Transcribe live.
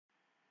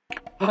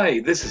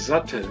Hi, this is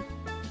Otto.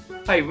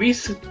 I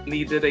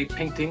recently did a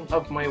painting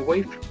of my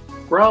wife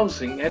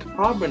browsing at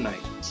Harbour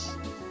Nights.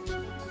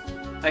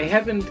 I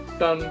haven't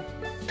done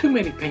too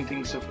many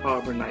paintings of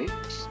Harbour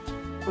Nights,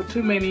 or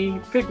too many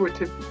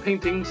figurative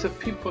paintings of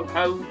people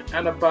out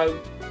and about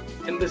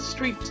in the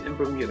streets in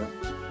Bermuda.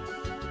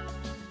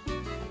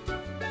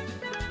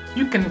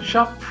 You can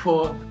shop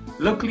for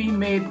locally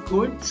made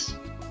goods,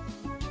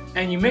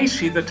 and you may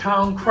see the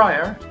town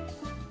crier,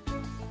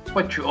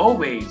 but you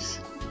always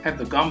have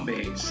the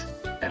gumbays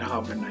at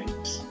Harbour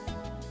Nights.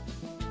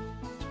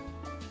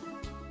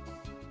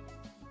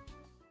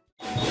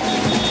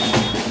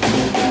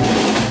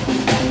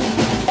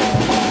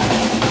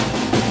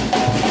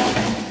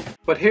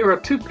 But here are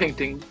two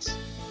paintings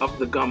of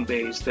the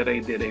gumbays that I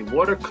did, a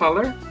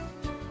watercolor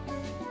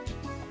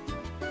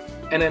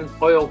and an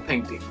oil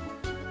painting.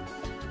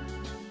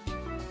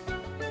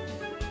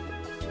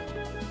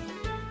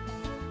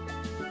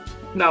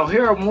 Now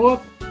here are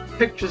more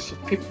pictures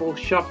of people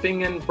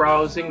shopping and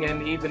browsing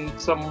and even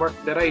some work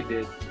that I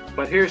did.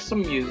 But here's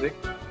some music.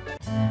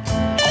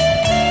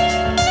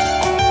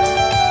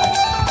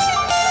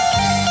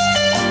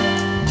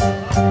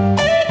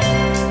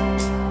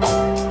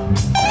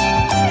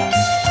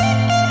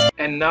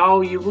 And now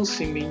you will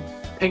see me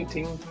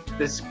painting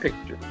this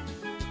picture,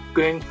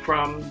 going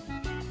from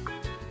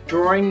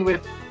drawing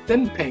with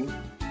thin paint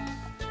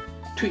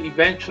to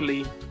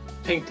eventually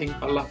painting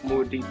a lot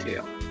more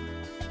detail.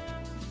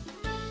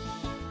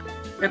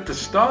 At the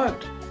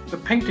start, the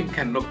painting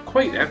can look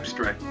quite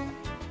abstract,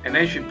 and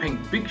as you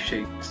paint big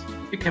shapes,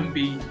 it can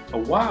be a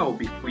while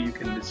before you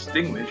can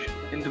distinguish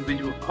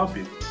individual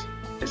objects,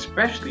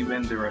 especially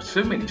when there are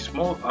so many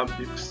small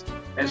objects,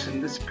 as in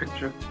this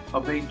picture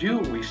of a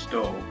jewelry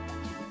store.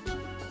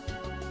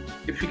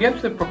 If you get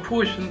the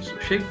proportions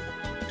of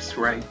shapes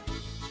right,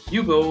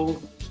 you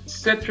will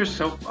set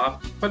yourself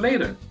up for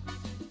later.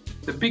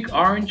 The big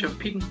orange or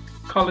pink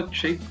colored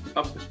shape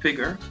of the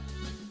figure,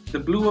 the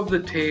blue of the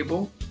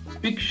table,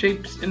 big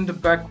shapes in the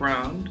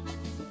background,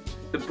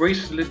 the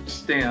bracelet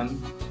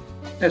stand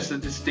has a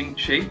distinct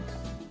shape.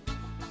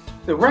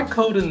 The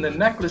record in the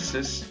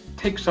necklaces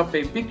takes up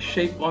a big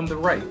shape on the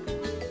right,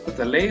 but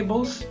the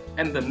labels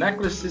and the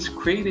necklaces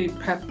create a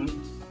pattern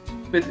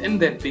within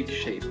that big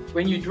shape.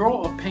 When you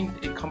draw or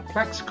paint a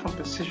complex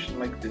composition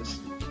like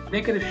this,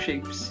 negative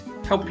shapes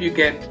help you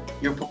get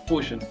your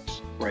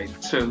proportions right.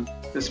 So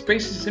the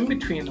spaces in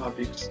between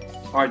objects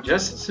are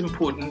just as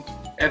important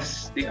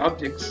as the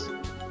objects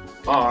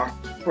are.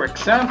 For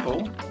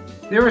example,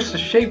 there is a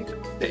shape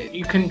that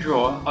you can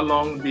draw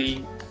along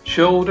the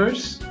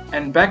shoulders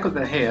and back of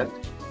the head.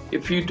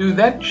 If you do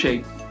that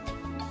shape,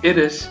 it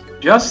is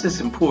just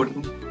as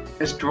important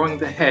as drawing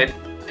the head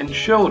and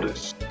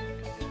shoulders.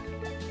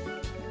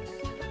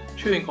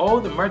 Showing all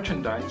the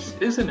merchandise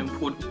is an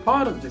important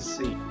part of this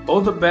scene.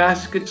 All the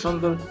baskets on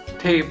the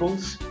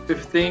tables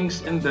with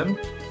things in them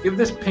give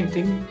this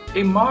painting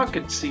a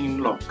market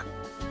scene look.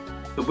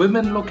 The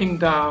women looking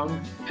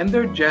down and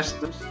their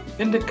gestures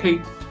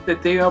indicate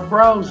that they are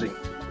browsing.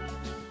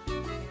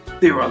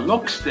 There are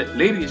looks that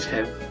ladies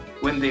have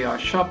when they are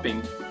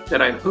shopping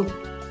that I hope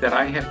that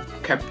I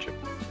have captured.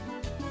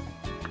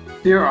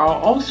 There are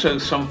also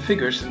some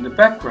figures in the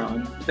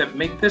background that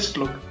make this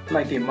look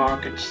like a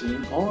market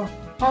scene or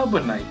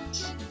Harbour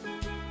Nights.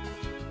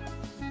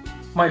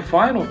 My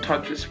final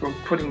touches were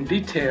putting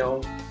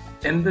detail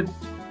in the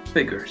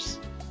figures,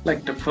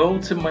 like the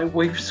folds in my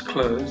wife's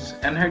clothes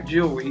and her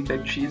jewelry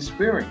that she is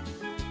wearing.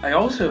 I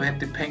also had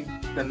to paint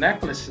the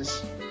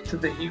necklaces so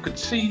that you could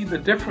see the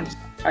difference.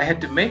 I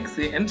had to make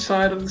the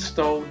inside of the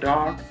stole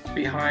dark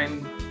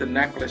behind the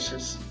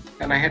necklaces,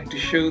 and I had to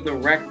show the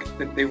rack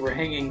that they were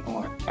hanging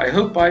on. I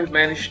hope I've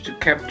managed to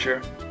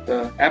capture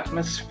the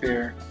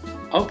atmosphere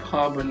of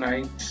Harbour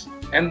Nights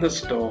and the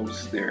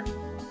stalls there.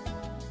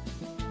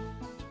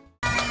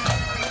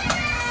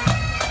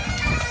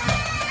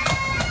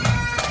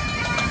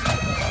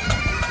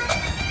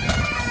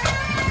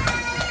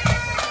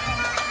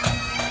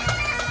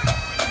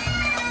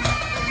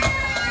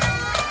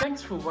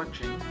 Thanks for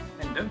watching,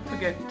 and don't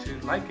forget to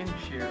like and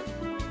share.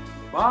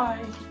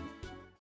 Bye!